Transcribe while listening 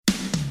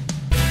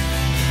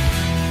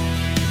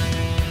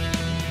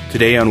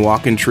Today on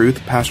Walk in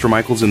Truth, Pastor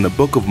Michael's in the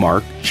book of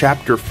Mark,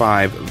 chapter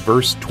 5,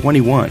 verse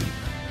 21,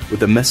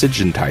 with a message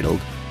entitled,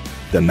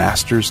 The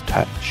Master's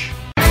Touch.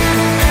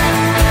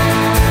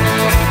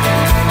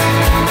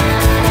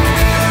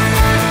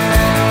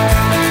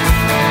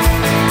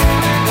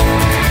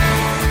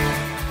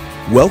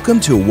 Welcome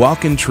to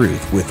Walk in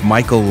Truth with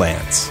Michael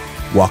Lance.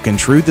 Walk in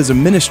Truth is a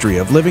ministry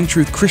of Living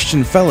Truth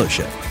Christian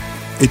Fellowship.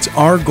 It's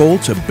our goal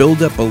to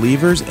build up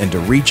believers and to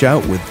reach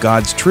out with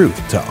God's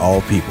truth to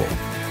all people.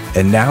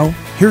 And now,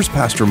 here's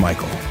Pastor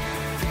Michael.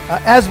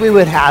 As we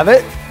would have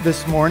it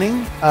this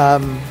morning,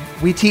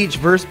 we teach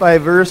verse by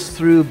verse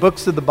through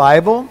books of the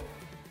Bible.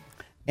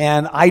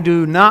 And I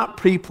do not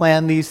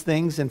pre-plan these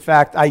things. In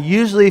fact, I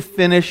usually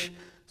finish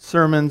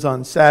sermons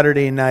on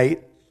Saturday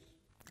night.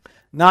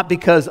 Not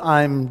because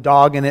I'm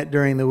dogging it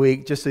during the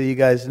week, just so you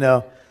guys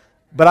know.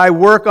 But I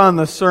work on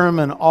the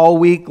sermon all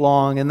week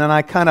long, and then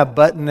I kind of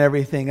button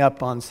everything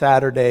up on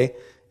Saturday.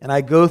 And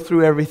I go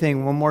through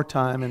everything one more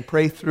time and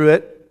pray through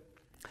it.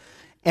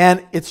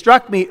 And it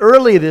struck me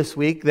early this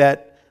week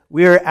that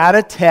we're at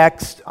a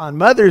text on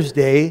Mother's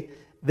Day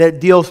that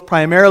deals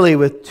primarily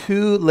with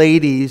two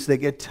ladies that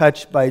get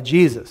touched by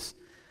Jesus.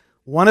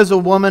 One is a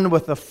woman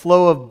with a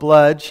flow of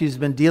blood. She's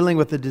been dealing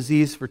with the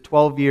disease for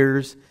 12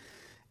 years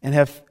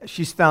and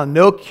she's found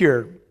no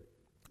cure.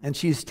 And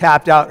she's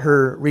tapped out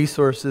her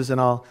resources,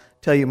 and I'll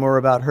tell you more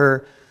about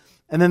her.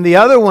 And then the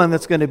other one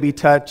that's going to be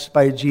touched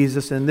by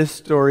Jesus in this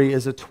story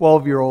is a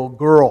 12-year-old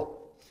girl.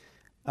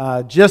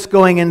 Just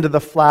going into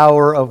the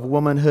flower of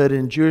womanhood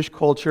in Jewish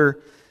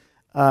culture.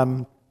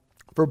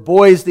 For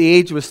boys, the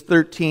age was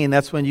 13.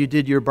 That's when you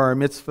did your bar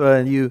mitzvah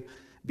and you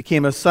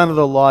became a son of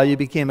the law. You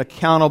became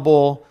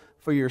accountable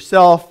for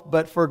yourself.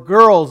 But for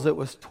girls, it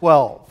was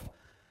 12.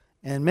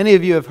 And many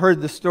of you have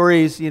heard the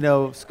stories. You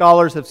know,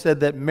 scholars have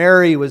said that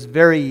Mary was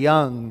very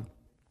young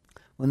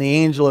when the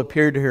angel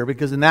appeared to her,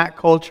 because in that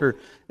culture,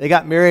 they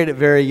got married at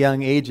very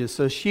young ages.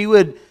 So she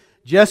would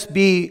just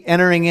be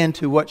entering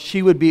into what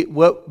would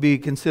be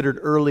considered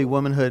early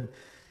womanhood.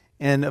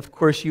 And of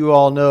course, you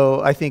all know,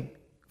 I think,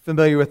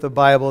 familiar with the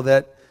Bible,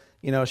 that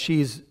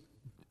she's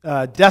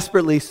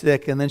desperately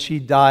sick, and then she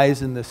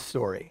dies in this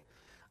story.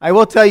 I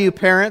will tell you,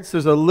 parents,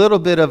 there's a little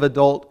bit of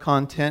adult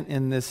content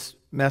in this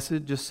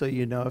message, just so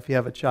you know if you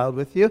have a child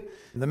with you.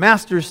 The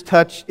Master's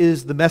Touch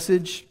is the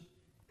message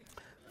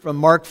from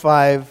Mark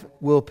 5.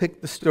 We'll pick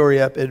the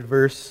story up at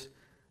verse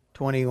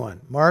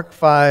 21. Mark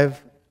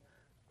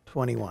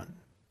 5:21.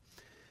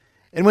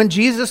 And when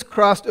Jesus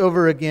crossed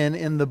over again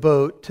in the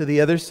boat to the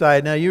other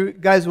side, now you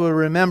guys will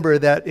remember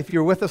that if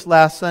you're with us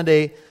last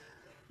Sunday,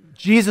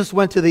 Jesus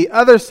went to the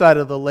other side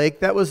of the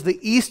lake. That was the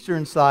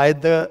eastern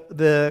side,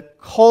 the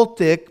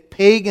cultic,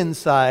 pagan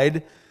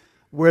side,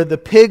 where the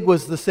pig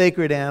was the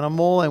sacred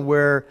animal and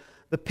where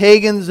the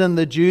pagans and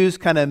the Jews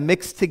kind of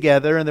mixed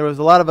together, and there was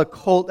a lot of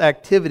occult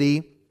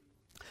activity.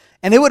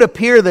 And it would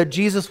appear that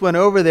Jesus went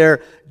over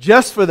there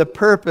just for the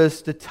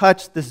purpose to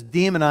touch this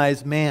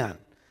demonized man.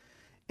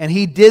 And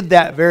he did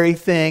that very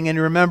thing. And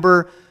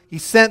remember, he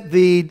sent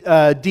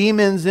the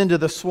demons into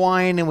the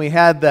swine, and we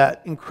had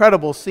that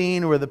incredible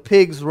scene where the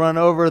pigs run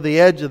over the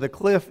edge of the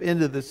cliff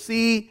into the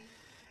sea.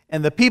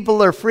 And the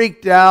people are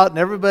freaked out, and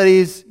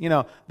everybody's,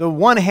 the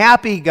one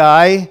happy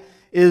guy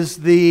is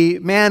the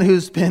man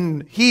who's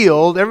been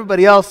healed.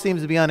 Everybody else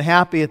seems to be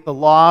unhappy at the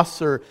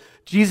loss, or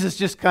Jesus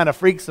just kind of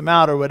freaks them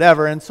out or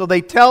whatever. And so they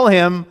tell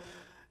him,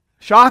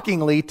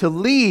 shockingly, to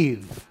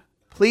leave.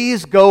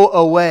 Please go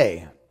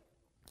away.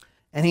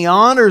 And he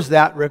honors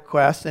that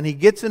request, and he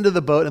gets into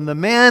the boat. And the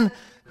man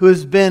who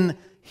has been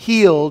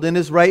healed, in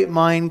his right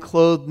mind,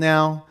 clothed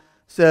now,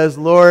 says,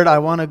 Lord, I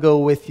want to go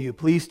with you.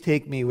 Please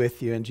take me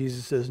with you. And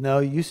Jesus says, no,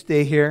 you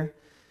stay here.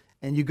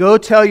 And you go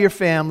tell your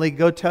family,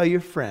 go tell your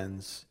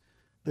friends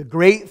the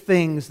great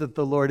things that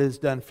the Lord has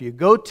done for you.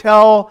 Go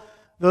tell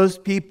those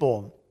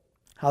people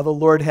how the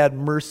Lord had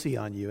mercy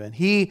on you. And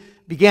he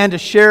began to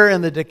share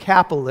in the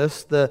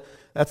Decapolis,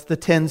 that's the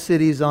 10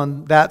 cities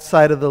on that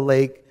side of the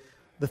lake,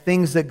 the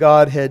things that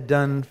God had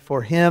done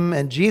for him.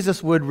 And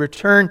Jesus would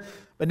return.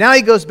 But now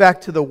he goes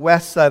back to the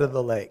west side of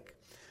the lake.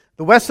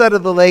 The west side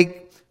of the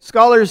lake,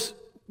 scholars,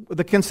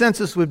 the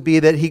consensus would be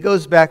that he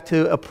goes back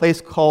to a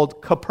place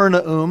called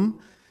Capernaum,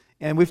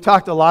 and we've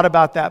talked a lot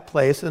about that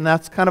place, and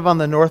that's kind of on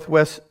the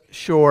northwest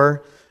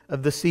shore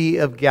of the Sea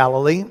of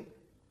Galilee.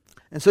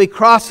 And so he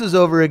crosses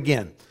over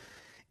again.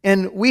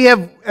 And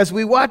as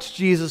we watch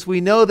Jesus,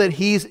 we know that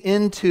he's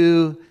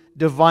into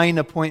divine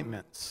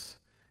appointments.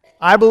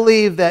 I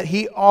believe that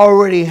he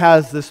already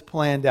has this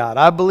planned out.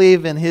 I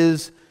believe in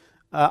his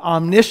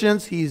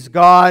omniscience. He's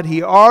God.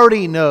 He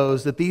already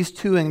knows that these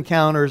two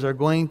encounters are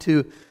going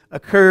to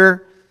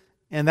occur,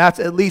 and that's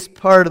at least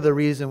part of the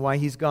reason why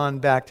he's gone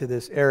back to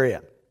this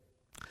area.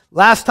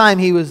 Last time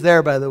he was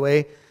there, by the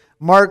way,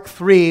 Mark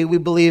 3, we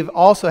believe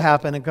also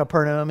happened in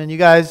Capernaum. And you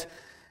guys,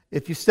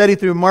 if you study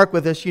through Mark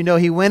with us, you know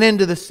he went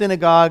into the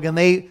synagogue, and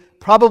they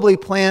probably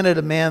planted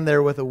a man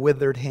there with a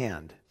withered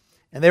hand.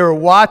 And they were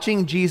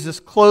watching Jesus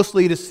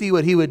closely to see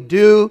what he would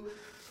do.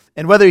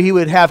 and whether he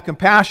would have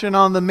compassion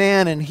on the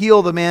man and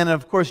heal the man. And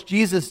of course,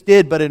 Jesus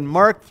did, but in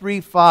Mark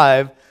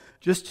 3:5,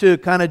 just to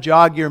kind of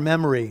jog your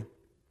memory,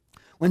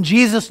 when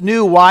Jesus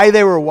knew why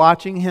they were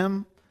watching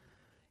him,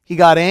 he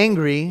got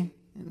angry.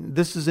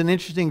 This is an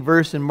interesting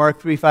verse in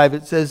Mark 3:5.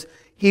 It says,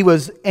 he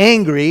was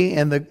angry,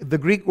 and the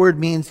Greek word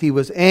means he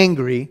was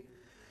angry,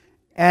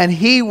 and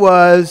he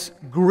was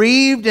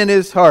grieved in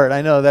his heart.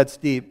 I know, that's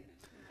deep.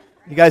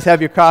 You guys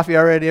have your coffee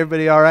already?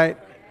 Everybody all right?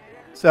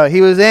 So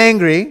he was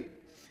angry.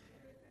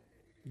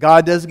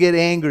 God does get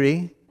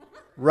angry.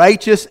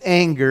 Righteous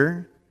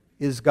anger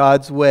is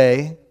God's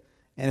way.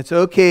 And it's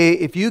okay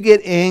if you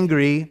get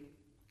angry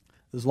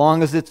as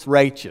long as it's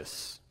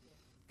righteous.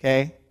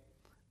 Okay?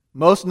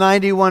 Most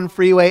 91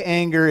 freeway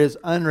anger is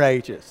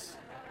unrighteous.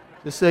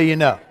 Just so you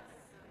know.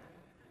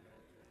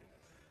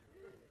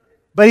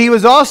 But he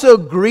was also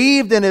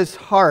grieved in his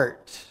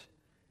heart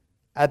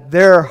at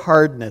their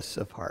hardness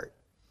of heart.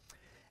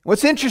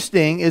 What's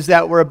interesting is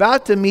that we're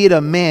about to meet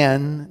a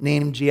man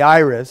named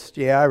Jairus,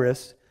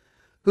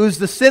 who's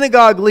the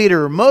synagogue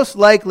leader, most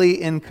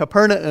likely in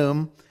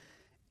Capernaum.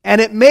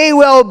 And it may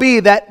well be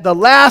that the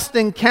last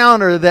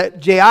encounter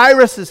that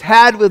Jairus has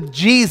had with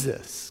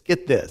Jesus,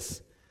 get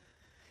this,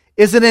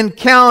 is an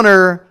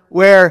encounter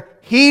where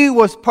he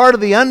was part of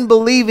the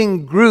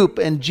unbelieving group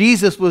and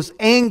Jesus was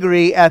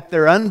angry at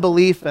their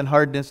unbelief and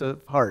hardness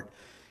of heart.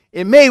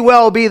 It may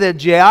well be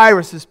that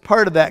Jairus is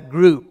part of that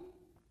group.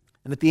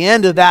 And at the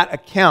end of that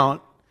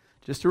account,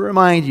 just to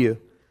remind you,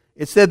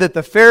 it said that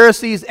the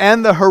Pharisees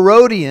and the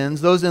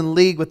Herodians, those in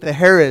league with the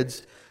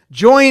Herods,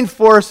 joined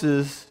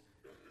forces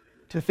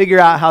to figure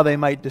out how they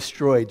might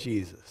destroy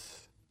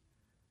Jesus.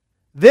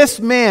 This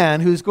man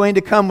who's going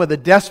to come with a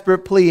desperate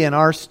plea in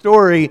our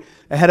story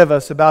ahead of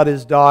us about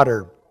his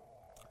daughter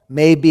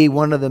may be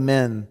one of the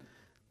men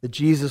that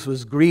Jesus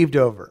was grieved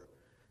over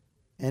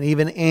and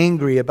even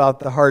angry about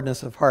the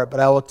hardness of heart. But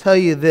I will tell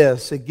you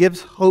this, it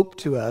gives hope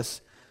to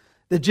us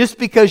that just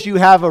because you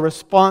have a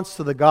response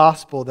to the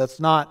gospel that's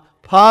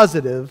not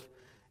positive,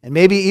 and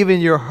maybe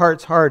even your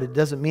heart's hard, it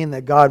doesn't mean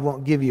that God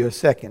won't give you a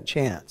second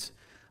chance.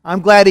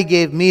 I'm glad He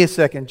gave me a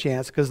second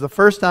chance, because the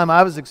first time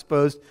I was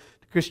exposed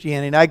to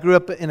Christianity, and I grew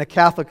up in a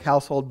Catholic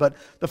household, but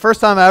the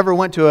first time I ever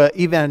went to an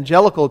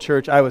evangelical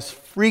church, I was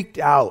freaked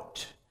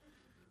out,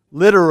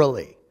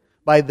 literally,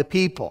 by the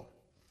people.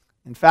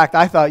 In fact,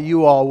 I thought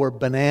you all were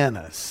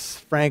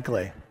bananas,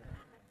 frankly.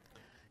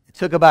 It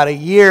took about a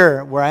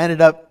year where I ended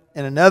up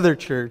in another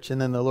church,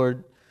 and then the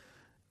Lord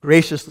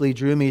graciously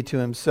drew me to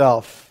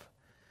Himself.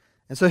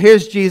 And so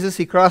here's Jesus.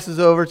 He crosses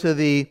over to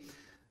the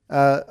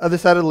other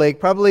side of the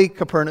lake, probably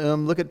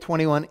Capernaum. Look at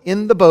 21.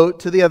 In the boat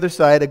to the other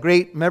side,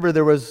 remember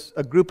there was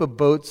a group of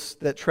boats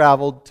that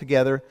traveled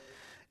together.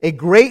 A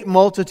great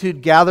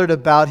multitude gathered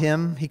about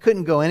Him. He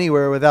couldn't go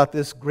anywhere without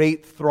this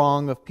great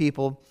throng of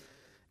people.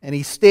 And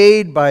He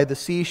stayed by the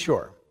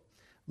seashore.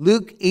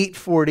 Luke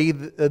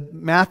 8:40,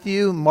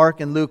 Matthew,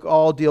 Mark, and Luke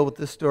all deal with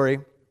this story.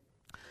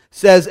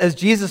 Says, as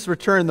Jesus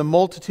returned, the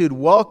multitude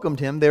welcomed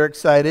Him. They were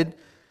excited,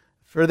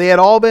 for they had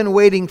all been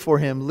waiting for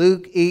Him.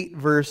 Luke 8,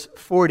 verse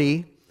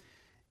 40.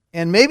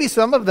 And maybe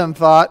some of them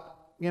thought,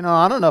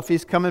 I don't know if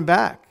He's coming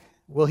back.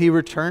 Will He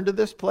return to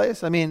this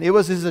place? I mean, it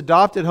was His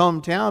adopted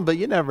hometown, but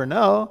you never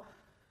know.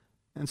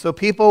 And so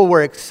people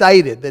were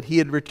excited that He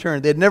had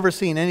returned. They had never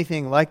seen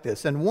anything like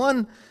this. And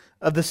one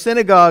of the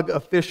synagogue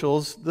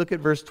officials, look at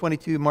verse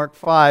 22, Mark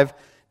 5,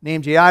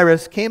 named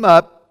Jairus, came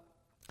up,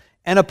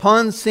 and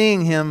upon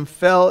seeing Him,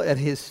 fell at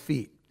His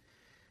feet.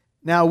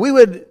 Now, we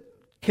would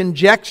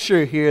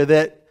conjecture here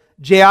that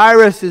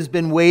Jairus has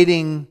been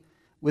waiting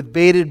with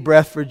bated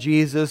breath for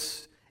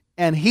Jesus,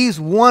 and he's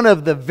one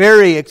of the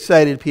very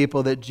excited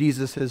people that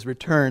Jesus has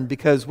returned,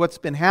 because what's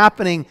been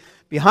happening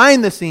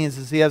behind the scenes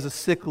is he has a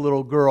sick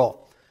little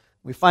girl.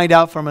 We find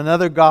out from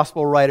another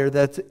gospel writer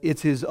that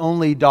it's his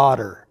only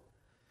daughter.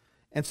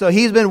 And so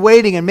he's been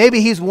waiting, and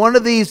maybe he's one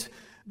of these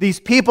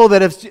people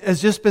that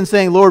has just been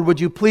saying, Lord,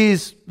 would you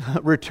please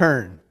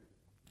return?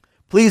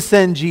 Please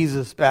send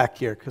Jesus back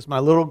here, because my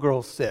little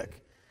girl's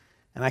sick,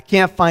 and I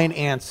can't find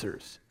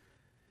answers.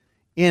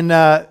 In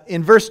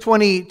verse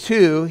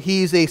 22,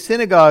 he's a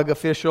synagogue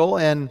official,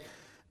 and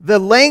the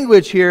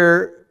language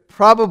here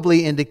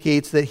probably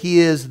indicates that he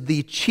is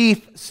the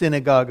chief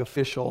synagogue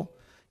official.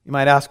 You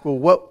might ask, well,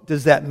 what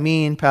does that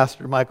mean,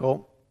 Pastor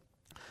Michael?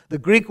 The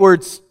Greek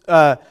word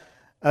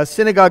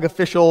synagogue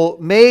official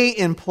may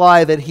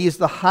imply that he's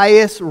the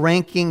highest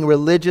ranking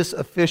religious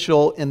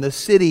official in the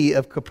city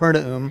of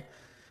Capernaum.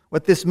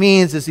 What this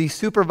means is he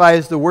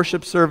supervised the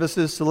worship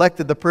services,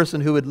 selected the person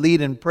who would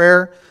lead in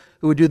prayer,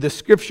 who would do the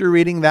scripture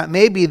reading. That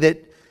may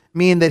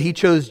mean that he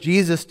chose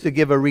Jesus to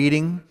give a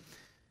reading.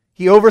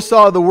 He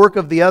oversaw the work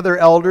of the other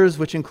elders,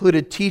 which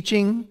included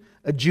teaching,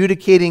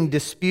 adjudicating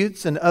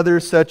disputes, and other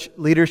such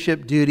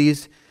leadership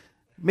duties.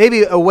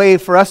 Maybe a way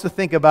for us to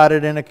think about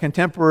it in a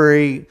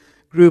contemporary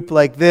group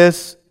like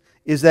this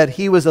is that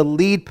he was a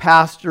lead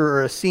pastor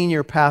or a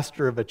senior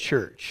pastor of a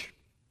church.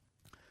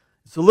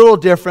 It's a little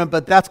different,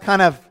 but that's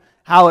kind of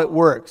how it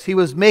works. He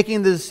was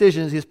making the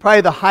decisions. He's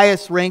probably the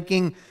highest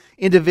ranking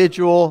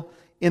individual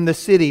in the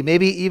city,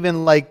 maybe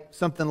even like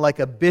something like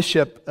a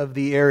bishop of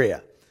the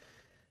area.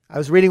 I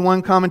was reading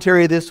one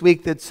commentary this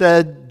week that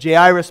said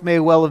Jairus may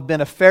well have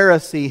been a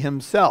Pharisee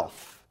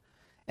himself.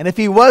 And if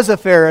he was a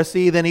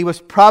Pharisee, then he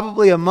was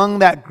probably among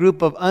that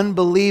group of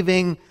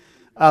unbelieving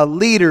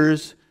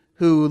leaders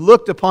who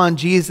looked upon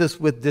Jesus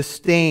with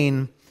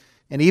disdain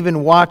and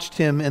even watched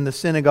him in the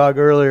synagogue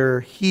earlier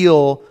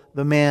heal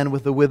the man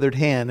with the withered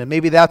hand. And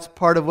maybe that's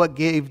part of what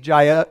gave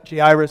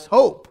Jairus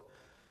hope,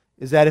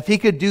 is that if he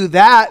could do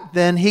that,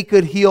 then he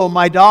could heal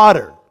my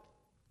daughter.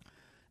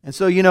 And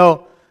so,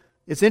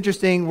 it's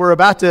interesting, we're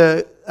about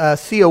to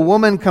see a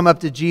woman come up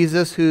to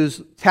Jesus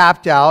who's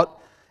tapped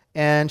out,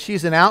 and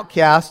she's an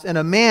outcast, and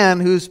a man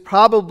who's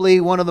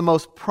probably one of the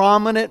most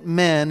prominent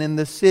men in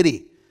the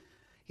city.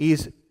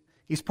 He's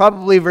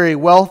probably very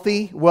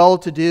wealthy,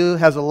 well-to-do,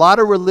 has a lot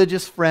of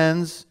religious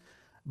friends,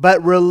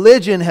 but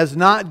religion has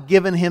not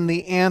given him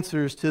the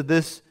answers to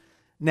this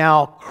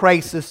now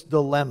crisis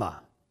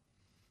dilemma.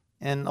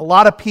 And a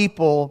lot of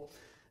people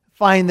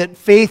find that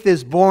faith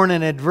is born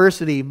in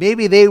adversity.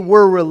 Maybe they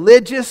were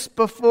religious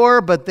before,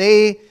 but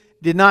they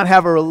did not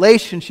have a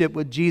relationship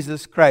with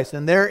Jesus Christ.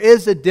 And there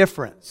is a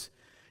difference.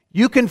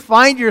 You can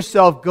find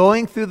yourself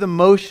going through the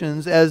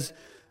motions as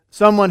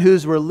someone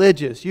who's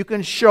religious. You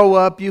can show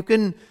up, you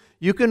can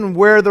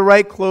wear the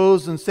right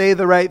clothes and say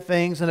the right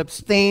things and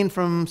abstain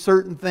from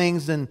certain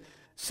things and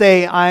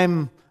say,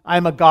 I'm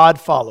a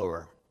God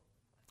follower.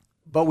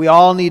 But we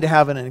all need to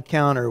have an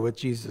encounter with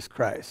Jesus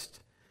Christ.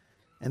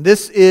 And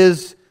this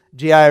is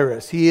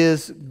Jairus. He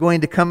is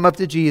going to come up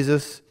to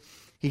Jesus.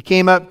 He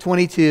came up,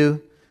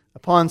 22.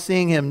 Upon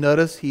seeing him,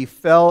 notice, he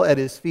fell at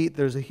his feet.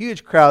 There's a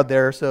huge crowd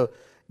there. So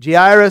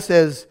Jairus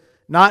has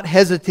not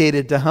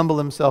hesitated to humble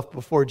himself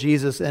before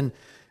Jesus. And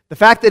the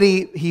fact that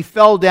he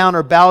fell down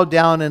or bowed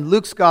down in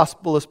Luke's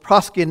gospel is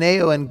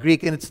proskuneo in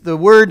Greek, and it's the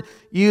word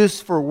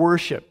used for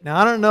worship. Now,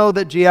 I don't know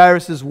that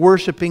Jairus is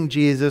worshiping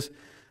Jesus,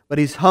 but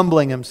he's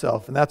humbling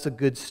himself, and that's a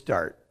good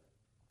start.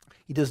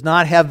 He does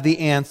not have the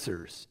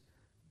answers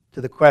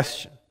to the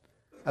question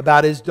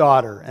about his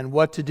daughter and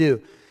what to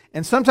do.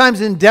 And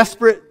sometimes in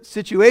desperate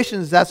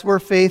situations, that's where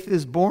faith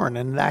is born,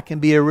 and that can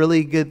be a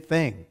really good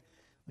thing.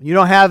 When you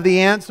don't have the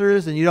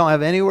answers and you don't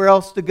have anywhere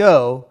else to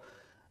go,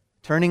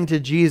 turning to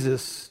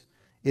Jesus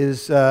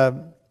is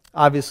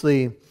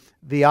obviously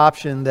the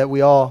option that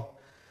we all,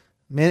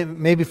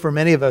 maybe for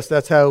many of us,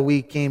 that's how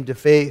we came to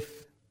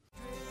faith.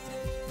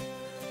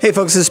 Hey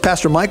folks, this is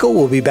Pastor Michael.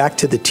 We'll be back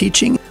to the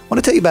teaching. I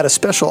want to tell you about a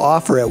special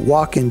offer at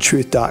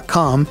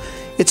walkintruth.com.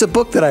 It's a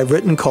book that I've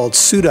written called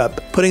Suit Up,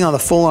 Putting on the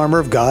Full Armor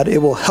of God. It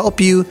will help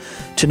you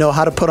to know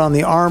how to put on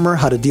the armor,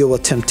 how to deal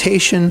with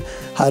temptation,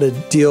 how to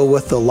deal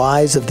with the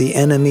lies of the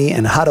enemy,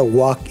 and how to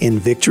walk in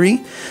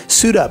victory.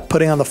 Suit Up,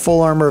 Putting on the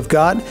Full Armor of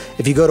God.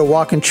 If you go to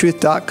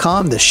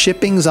walkintruth.com, the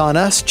shipping's on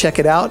us. Check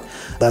it out.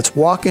 That's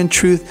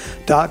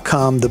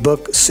walkintruth.com, the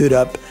book Suit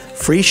Up,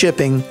 free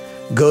shipping.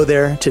 Go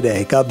there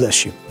today. God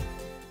bless you.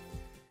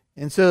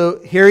 And so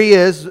here he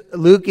is,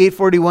 Luke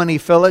 8:41, he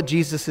fell at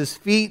Jesus'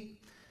 feet,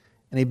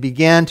 and he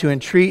began to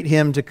entreat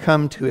him to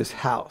come to his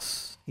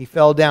house. He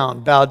fell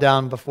down, bowed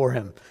down before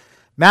him.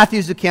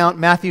 Matthew's account,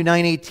 Matthew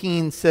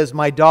 9:18, says,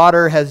 "My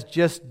daughter has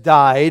just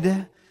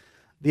died."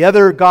 The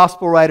other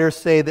gospel writers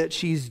say that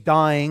she's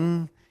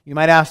dying. You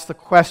might ask the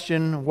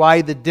question,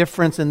 why the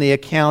difference in the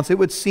accounts? It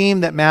would seem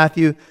that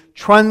Matthew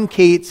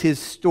truncates his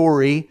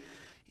story.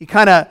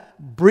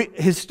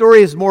 His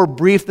story is more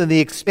brief than the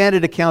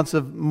expanded accounts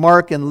of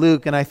Mark and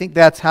Luke, and I think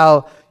that's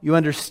how you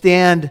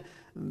understand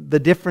the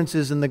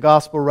differences in the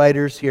gospel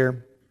writers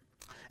here.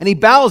 And he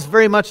bows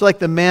very much like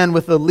the man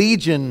with the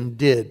legion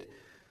did.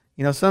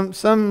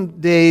 Some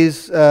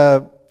days,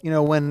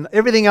 when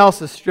everything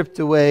else is stripped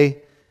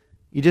away,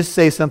 you just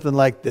say something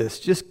like this: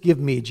 just give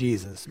me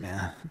Jesus,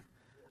 man.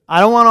 I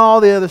don't want all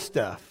the other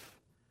stuff.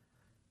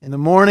 In the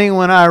morning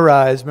when I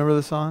rise, remember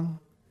the song?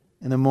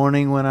 In the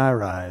morning when I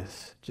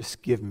rise,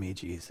 just give me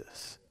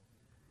Jesus.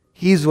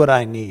 He's what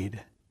I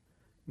need.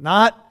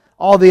 Not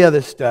all the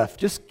other stuff.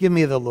 Just give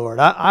me the Lord.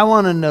 I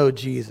want to know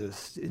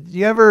Jesus. Do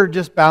you ever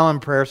just bow in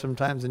prayer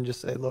sometimes and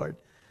just say, Lord,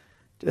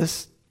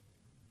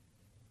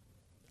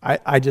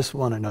 I just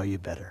want to know you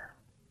better.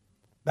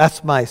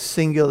 That's my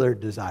singular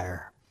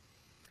desire.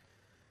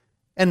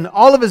 And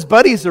all of his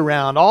buddies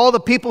around, all the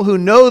people who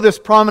know this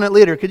prominent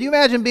leader. Could you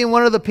imagine being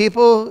one of the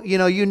people,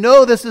 you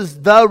know this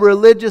is the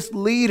religious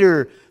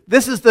leader.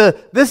 This is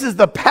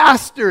the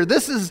pastor.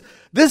 This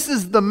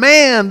is the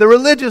man, the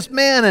religious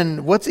man.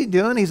 And what's he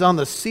doing? He's on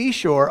the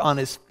seashore on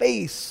his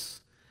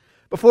face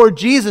before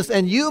Jesus.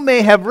 And you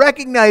may have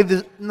recognized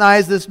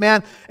this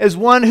man as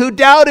one who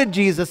doubted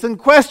Jesus and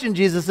questioned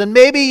Jesus, and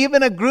maybe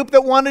even a group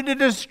that wanted to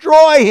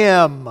destroy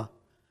him.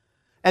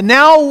 And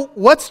now,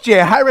 what's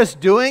Jairus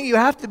doing? You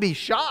have to be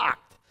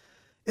shocked.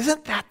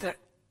 Isn't that the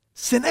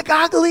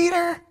synagogue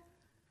leader?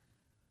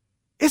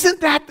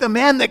 Isn't that the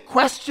man that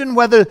questioned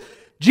whether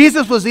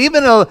Jesus was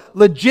even a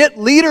legit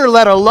leader,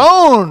 let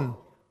alone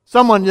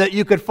someone that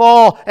you could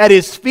fall at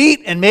his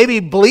feet and maybe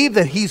believe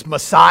that he's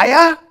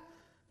Messiah?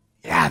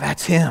 Yeah,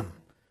 that's him.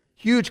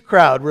 Huge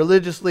crowd,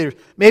 religious leaders.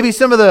 Maybe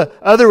some of the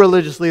other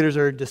religious leaders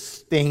are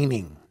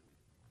disdaining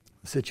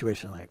the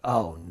situation, like,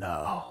 oh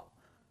no,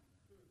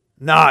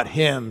 not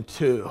him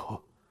too.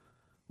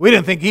 We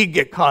didn't think he'd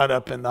get caught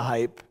up in the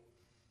hype.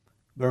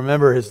 But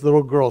remember, his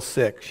little girl's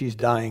sick. She's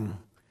dying.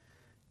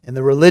 And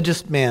the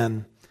religious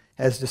man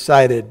has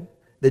decided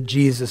that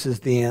Jesus is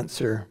the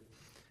answer.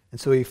 And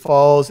so he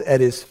falls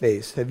at his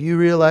face. Have you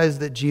realized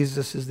that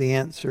Jesus is the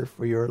answer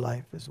for your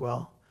life as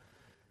well?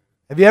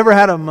 Have you ever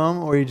had a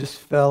moment where you just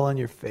fell on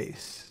your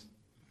face?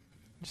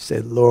 You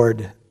said,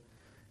 Lord,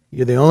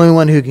 you're the only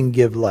one who can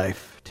give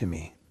life to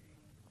me.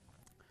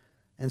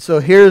 And so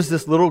here's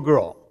this little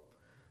girl.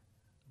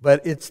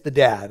 But it's the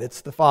dad, it's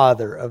the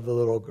father of the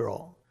little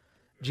girl.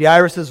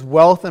 Jairus'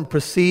 wealth and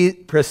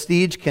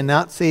prestige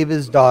cannot save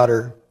his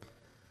daughter.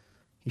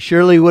 He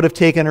surely would have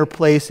taken her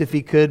place if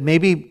he could.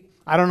 Maybe,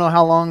 I don't know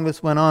how long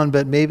this went on,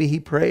 but maybe he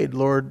prayed,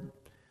 Lord,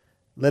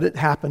 let it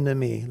happen to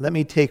me. Let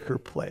me take her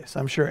place.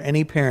 I'm sure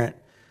any parent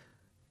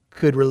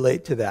could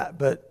relate to that,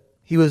 but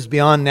he was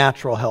beyond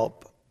natural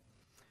help.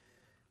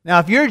 Now,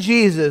 if you're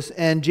Jesus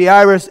and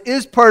Jairus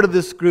is part of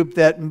this group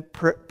that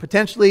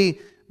potentially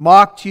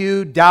mocked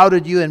you,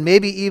 doubted you, and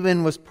maybe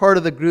even was part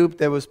of the group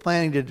that was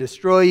planning to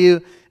destroy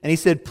you, and he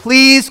said,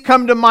 please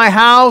come to my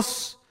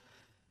house.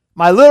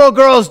 My little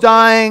girl's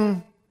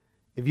dying.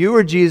 If you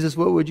were Jesus,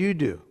 what would you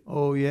do?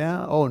 Oh,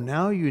 yeah? Oh,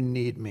 now you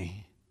need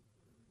me.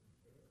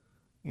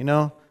 You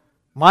know,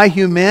 my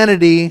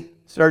humanity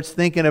starts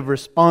thinking of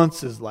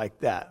responses like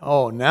that.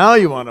 Oh, now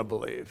you want to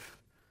believe.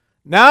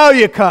 Now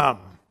you come.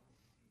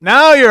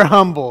 Now you're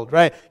humbled,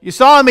 right? You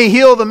saw me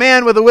heal the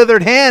man with a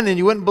withered hand and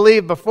you wouldn't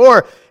believe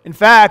before. In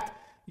fact,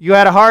 you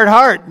had a hard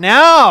heart.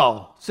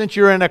 Now, since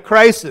you're in a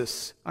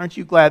crisis, aren't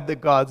you glad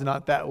that God's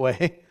not that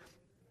way?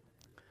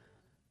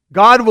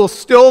 God will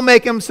still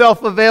make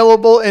himself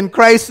available in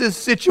crisis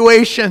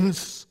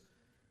situations.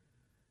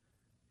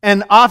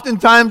 And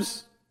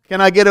oftentimes,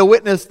 can I get a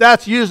witness?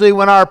 That's usually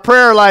when our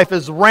prayer life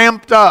is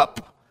ramped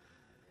up.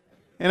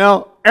 You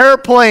know,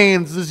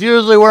 airplanes is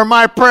usually where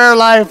my prayer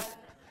life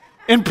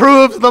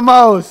improves the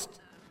most.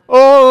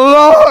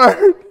 Oh,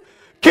 Lord,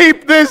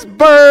 keep this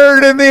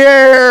bird in the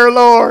air,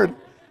 Lord.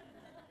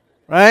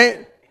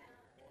 Right?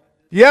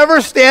 You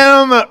ever stand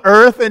on the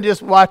earth and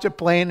just watch a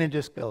plane and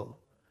just go,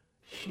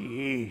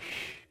 sheesh,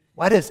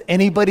 why does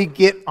anybody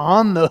get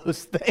on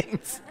those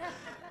things?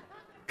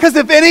 Because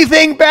if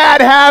anything bad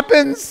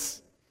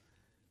happens,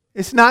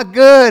 it's not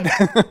good.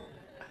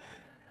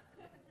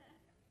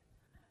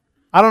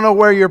 I don't know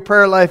where your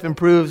prayer life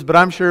improves, but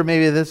I'm sure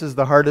maybe this is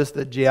the hardest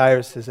that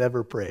Jairus has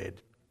ever prayed.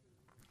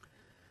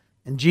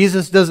 And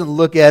Jesus doesn't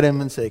look at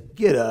him and say,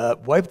 get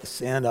up, wipe the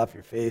sand off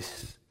your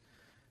face.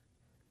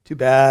 Too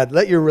bad,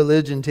 let your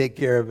religion take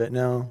care of it.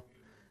 No.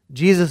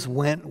 Jesus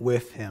went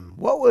with him.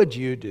 What would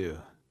you do?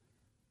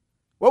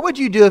 What would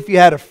you do if you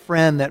had a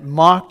friend that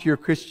mocked your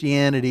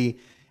Christianity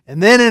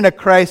and then in a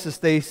crisis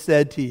they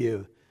said to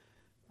you,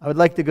 I would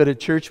like to go to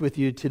church with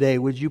you today.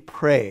 Would you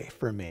pray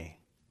for me?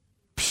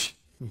 Psh,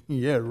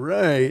 yeah,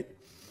 right.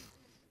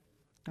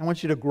 I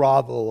want you to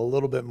grovel a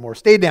little bit more.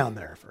 Stay down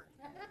there.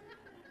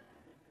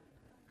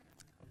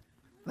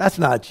 That's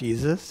not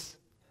Jesus.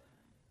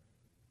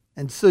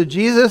 And so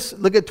Jesus,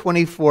 look at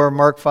 24,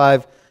 Mark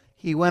 5,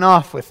 he went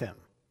off with him.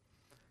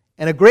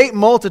 And a great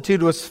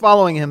multitude was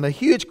following him, a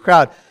huge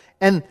crowd,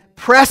 and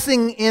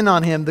pressing in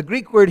on him. The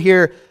Greek word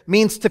here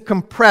means to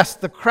compress.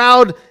 The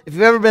crowd, if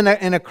you've ever been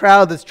in a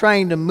crowd that's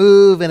trying to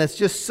move and it's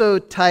just so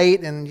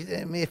tight, and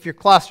if you're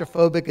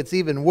claustrophobic, it's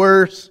even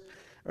worse,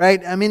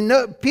 right? I mean,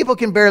 people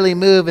can barely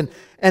move.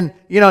 And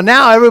you know,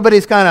 now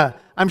everybody's kind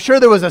of, I'm sure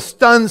there was a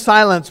stunned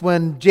silence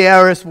when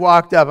Jairus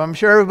walked up. I'm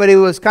sure everybody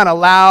was kind of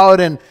loud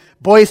and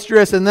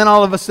boisterous, and then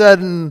all of a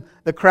sudden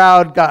the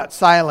crowd got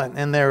silent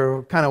and they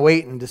were kind of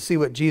waiting to see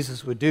what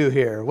Jesus would do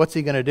here. What's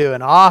he going to do?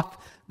 And off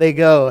they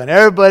go, and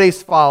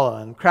everybody's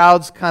following.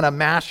 Crowds kind of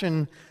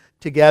mashing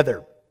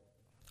together.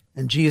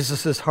 And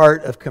Jesus'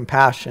 heart of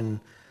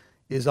compassion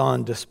is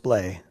on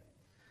display.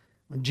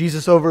 When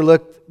Jesus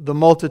overlooked the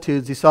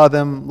multitudes, he saw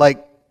them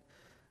like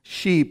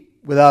sheep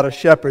without a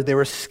shepherd. They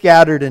were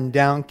scattered and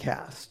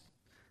downcast.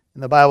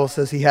 And the Bible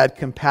says he had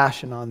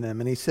compassion on them.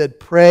 And he said,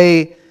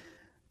 pray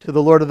to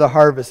the Lord of the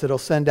harvest. It'll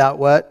send out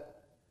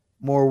what?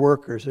 More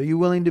workers. Are you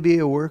willing to be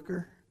a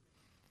worker?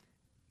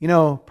 You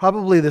know,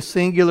 probably the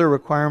singular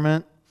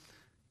requirement,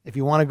 if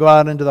you want to go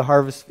out into the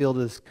harvest field,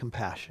 is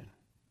compassion.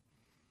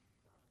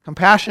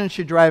 Compassion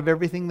should drive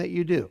everything that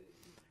you do.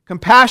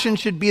 Compassion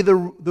should be the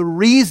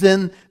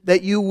reason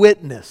that you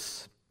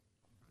witness.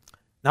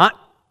 Not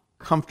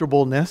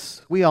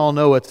comfortableness. We all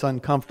know it's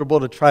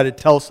uncomfortable to try to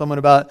tell someone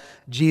about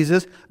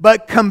Jesus,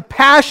 but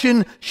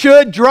compassion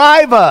should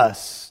drive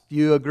us. Do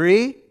you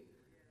agree?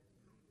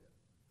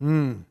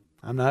 I'm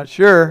not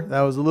sure.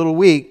 That was a little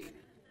weak.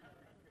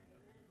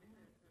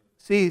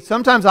 See,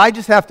 sometimes I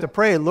just have to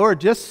pray,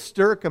 Lord, just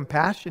stir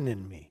compassion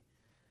in me.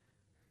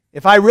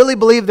 If I really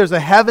believe there's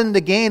a heaven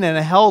to gain and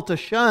a hell to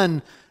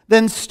shun,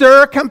 then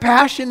stir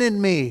compassion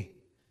in me.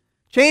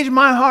 Change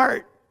my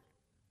heart.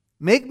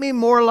 Make me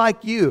more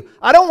like you.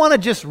 I don't want to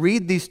just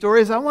read these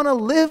stories. I want to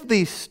live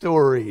these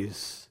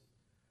stories.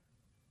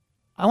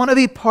 I want to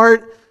be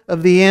part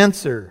of the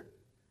answer.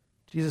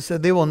 Jesus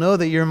said, they will know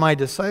that you're my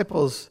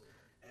disciples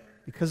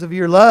because of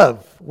your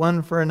love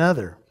one for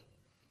another.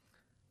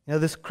 You know,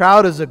 this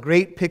crowd is a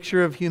great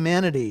picture of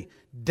humanity,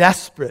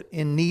 desperate,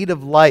 in need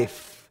of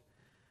life.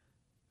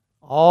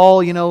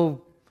 All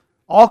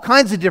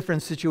kinds of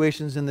different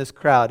situations in this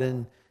crowd,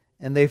 and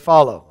they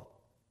follow.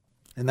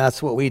 And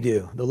that's what we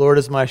do. The Lord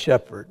is my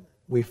shepherd.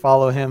 We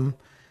follow him.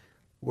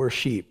 We're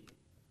sheep.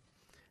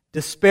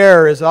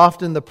 Despair is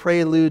often the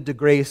prelude to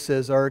grace,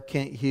 says R.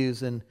 Kent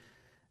Hughes. And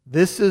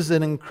this is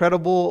an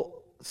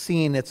incredible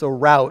scene. It's a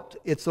route.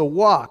 It's a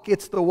walk.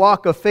 It's the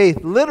walk of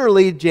faith.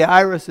 Literally,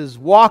 Jairus is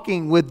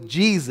walking with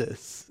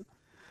Jesus.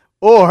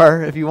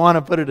 Or, if you want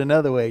to put it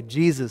another way,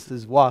 Jesus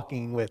is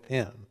walking with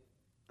him.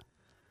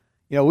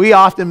 You know, we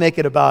often make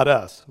it about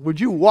us. Would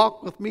you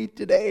walk with me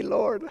today,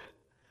 Lord?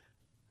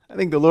 I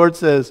think the Lord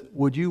says,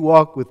 would you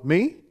walk with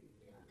me?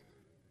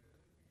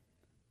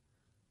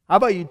 How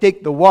about you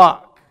take the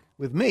walk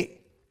with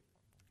me?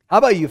 How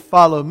about you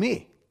follow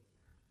me?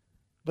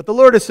 But the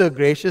Lord is so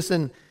gracious,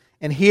 and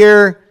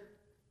here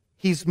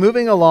he's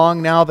moving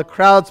along. Now the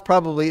crowd's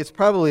it's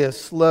probably a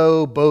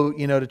slow boat,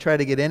 to try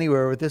to get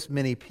anywhere with this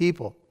many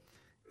people.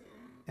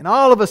 And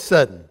all of a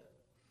sudden,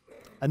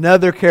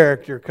 another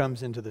character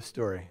comes into the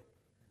story.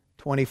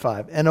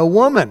 25. And a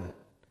woman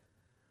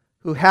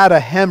who had a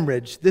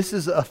hemorrhage. This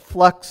is a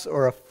flux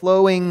or a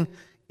flowing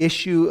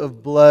issue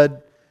of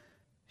blood.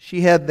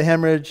 She had the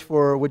hemorrhage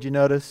for, would you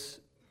notice,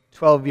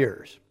 12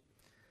 years.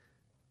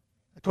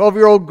 A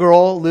 12-year-old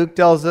girl, Luke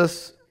tells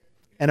us,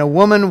 and a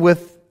woman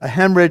with a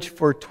hemorrhage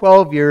for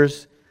 12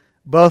 years,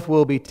 both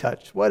will be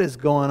touched. What is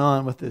going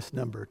on with this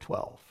number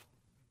 12?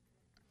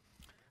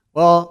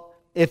 Well,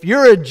 if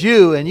you're a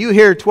Jew and you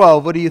hear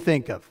 12, what do you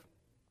think of?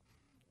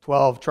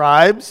 12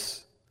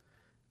 tribes.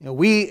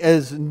 We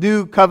as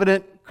New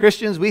Covenant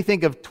Christians, we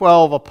think of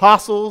 12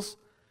 apostles.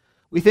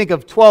 We think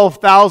of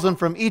 12,000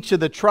 from each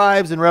of the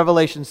tribes in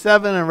Revelation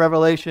 7 and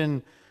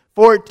Revelation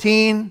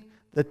 14.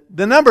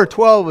 The number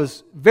 12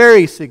 was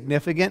very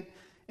significant.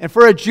 And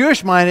for a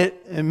Jewish mind,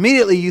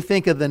 immediately you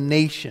think of the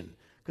nation.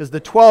 Because the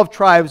 12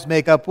 tribes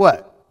make up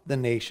what? The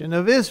nation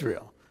of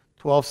Israel.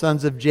 12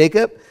 sons of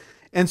Jacob.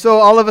 And so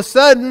all of a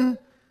sudden,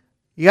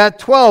 you got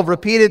 12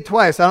 repeated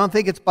twice. I don't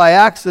think it's by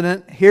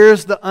accident.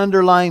 Here's the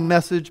underlying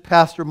message,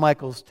 Pastor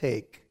Michael's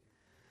take.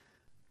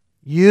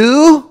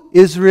 You,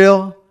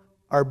 Israel,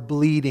 are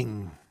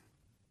bleeding.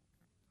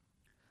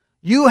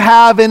 You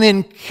have an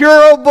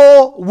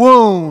incurable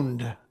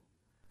wound,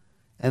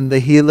 and the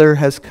healer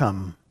has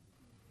come.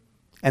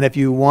 And if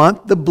you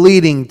want the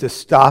bleeding to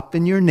stop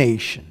in your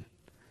nation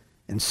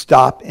and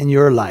stop in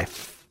your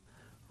life,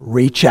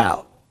 reach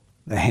out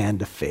the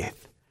hand of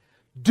faith.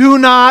 Do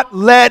not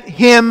let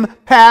him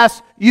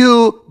pass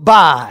you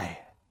by.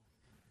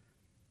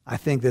 I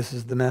think this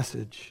is the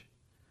message.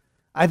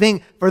 I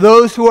think for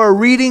those who are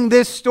reading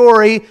this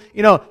story,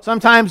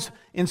 sometimes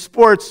in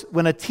sports,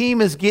 when a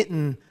team is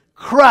getting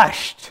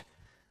crushed,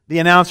 the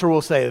announcer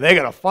will say, they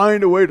got to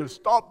find a way to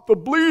stop the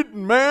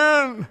bleeding,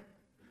 man.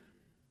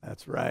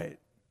 That's right.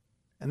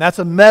 And that's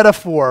a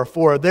metaphor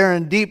for they're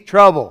in deep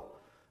trouble.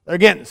 They're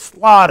getting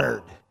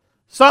slaughtered.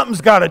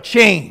 Something's got to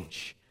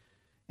change.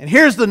 And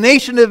here's the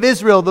nation of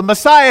Israel. The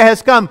Messiah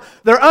has come.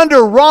 They're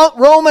under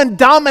Roman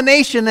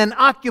domination and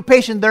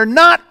occupation. They're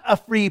not a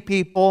free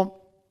people.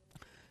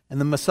 And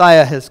the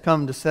Messiah has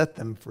come to set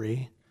them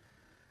free.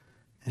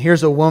 And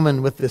here's a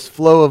woman with this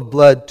flow of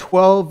blood,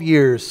 12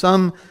 years.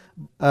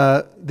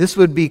 This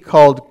would be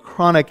called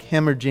chronic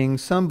hemorrhaging.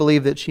 Some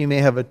believe that she may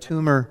have a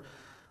tumor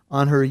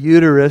on her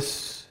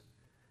uterus.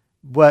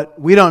 But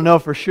we don't know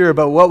for sure.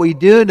 But what we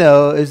do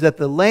know is that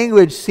the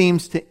language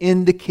seems to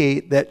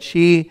indicate that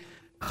she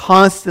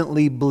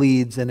constantly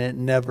bleeds and it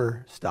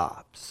never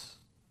stops.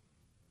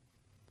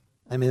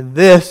 I mean,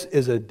 this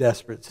is a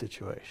desperate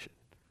situation.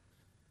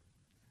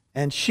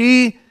 And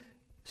she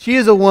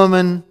is a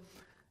woman,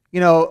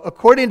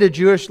 according to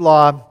Jewish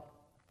law,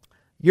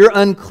 you're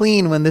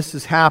unclean when this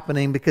is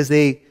happening because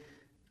the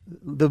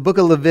book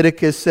of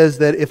Leviticus says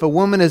that if a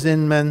woman is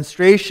in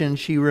menstruation,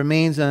 she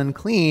remains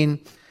unclean.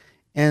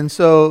 And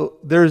so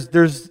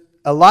there's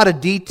a lot of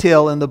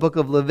detail in the book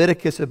of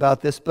Leviticus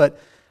about this, but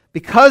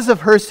because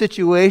of her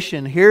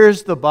situation,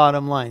 here's the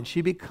bottom line.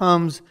 She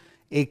becomes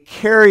a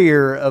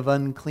carrier of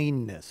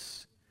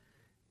uncleanness.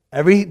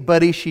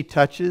 Everybody she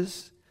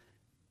touches,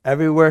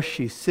 everywhere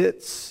she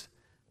sits,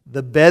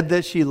 the bed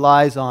that she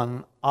lies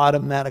on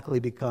automatically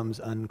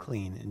becomes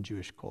unclean in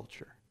Jewish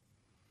culture.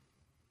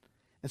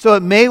 And so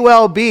it may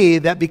well be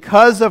that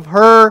because of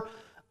her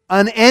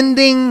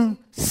unending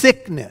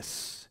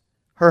sickness,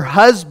 her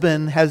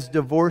husband has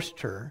divorced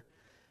her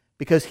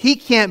because he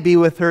can't be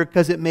with her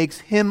because it makes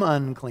him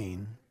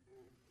unclean.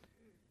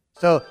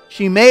 So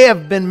she may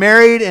have been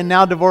married and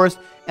now divorced,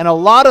 and a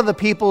lot of the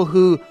people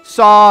who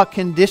saw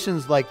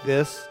conditions like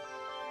this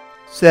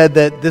said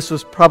that this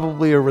was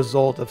probably a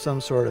result of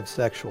some sort of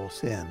sexual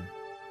sin.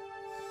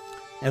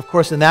 And of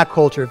course, in that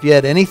culture, if you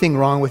had anything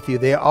wrong with you,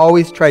 they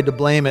always tried to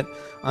blame it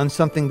on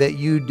something that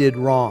you did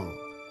wrong.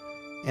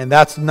 And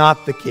that's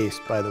not the case,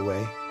 by the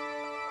way.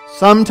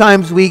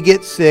 Sometimes we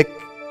get sick,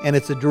 and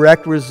it's a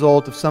direct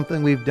result of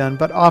something we've done,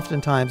 but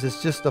oftentimes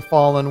it's just a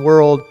fallen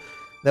world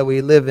that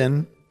we live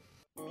in.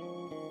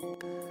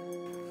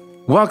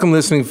 Welcome,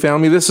 listening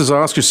family. This is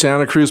Oscar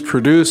Santa Cruz,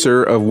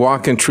 producer of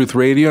Walk in Truth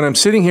Radio, and I'm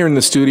sitting here in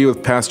the studio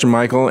with Pastor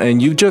Michael,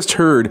 and you just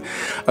heard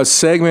a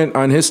segment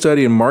on his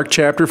study in Mark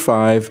chapter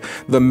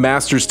 5, The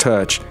Master's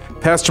Touch.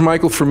 Pastor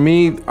Michael, for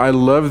me, I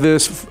love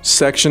this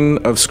section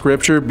of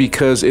Scripture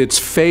because it's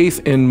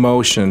faith in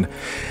motion.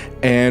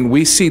 And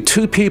we see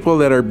two people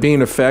that are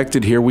being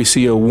affected here. We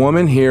see a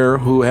woman here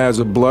who has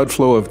a blood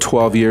flow of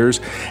 12 years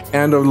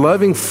and a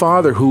loving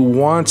father who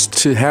wants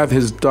to have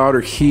his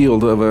daughter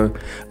healed of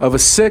a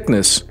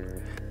sickness.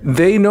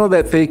 They know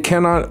that they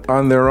cannot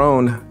on their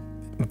own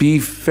be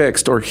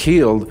fixed or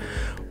healed.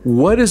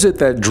 What is it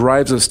that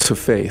drives us to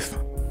faith?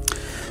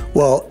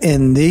 Well,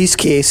 in these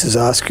cases,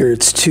 Oscar,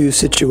 it's two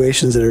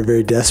situations that are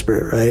very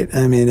desperate, right?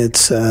 I mean,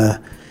 it's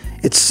a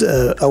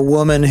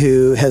woman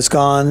who has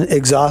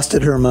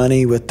exhausted her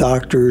money with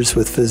doctors,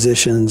 with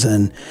physicians,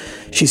 and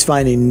she's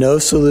finding no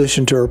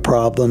solution to her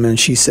problem. And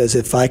she says,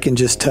 if I can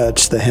just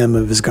touch the hem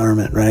of his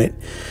garment, right,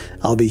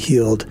 I'll be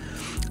healed.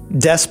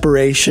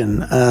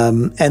 Desperation.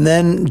 And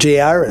then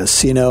Jairus,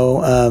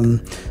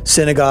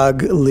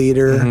 synagogue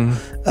leader,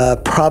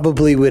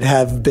 probably would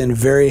have been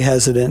very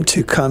hesitant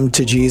to come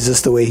to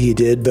Jesus the way he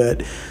did.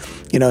 But,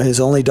 his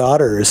only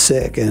daughter is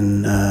sick.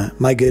 And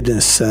my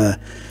goodness,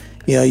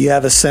 you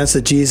have a sense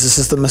that Jesus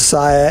is the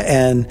Messiah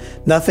and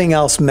nothing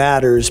else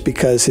matters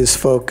because his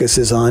focus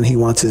is on he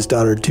wants his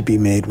daughter to be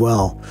made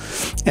well.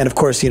 And of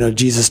course,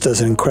 Jesus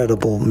does an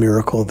incredible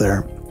miracle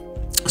there.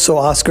 So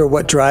Oscar,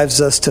 what drives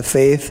us to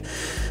faith,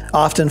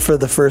 often for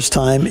the first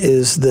time,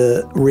 is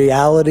the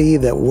reality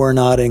that we're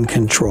not in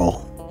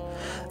control.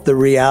 The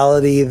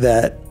reality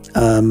that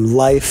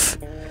life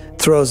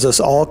throws us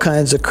all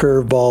kinds of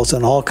curveballs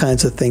and all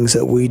kinds of things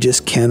that we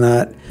just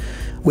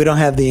we don't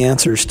have the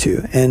answers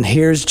to. And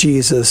here's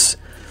Jesus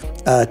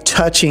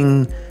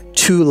touching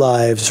two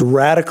lives,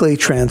 radically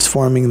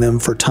transforming them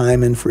for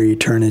time and for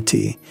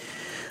eternity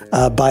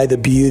by the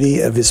beauty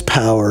of his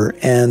power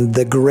and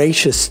the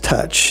gracious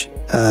touch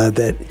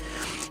that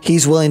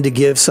he's willing to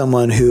give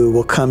someone who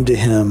will come to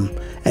him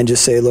and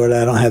just say, Lord,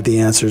 I don't have the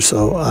answer,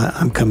 so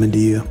I'm coming to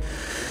you.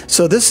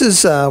 So this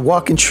is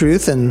Walk in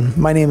Truth, and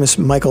my name is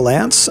Michael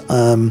Lance.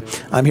 I'm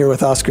here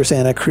with Oscar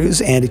Santa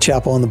Cruz, Andy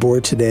Chappell on the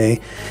board today.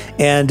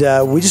 And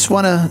we just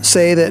want to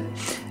say that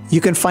you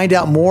can find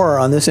out more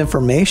on this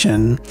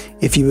information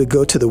if you would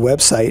go to the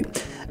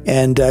website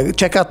and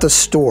check out the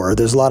store.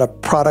 There's a lot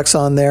of products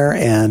on there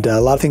and a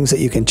lot of things that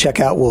you can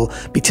check out. We'll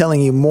be telling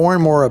you more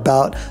and more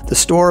about the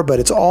store, but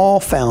it's all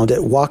found at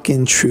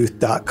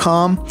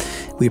walkintruth.com.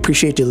 We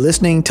appreciate you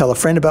listening. Tell a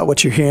friend about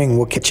what you're hearing, and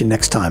we'll catch you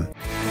next time.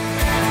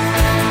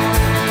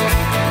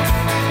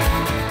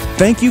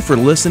 Thank you for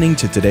listening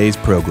to today's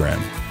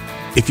program.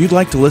 If you'd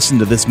like to listen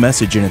to this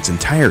message in its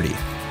entirety,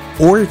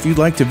 or if you'd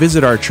like to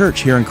visit our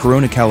church here in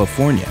Corona,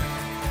 California,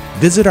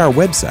 visit our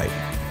website,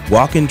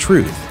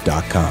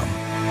 walkintruth.com.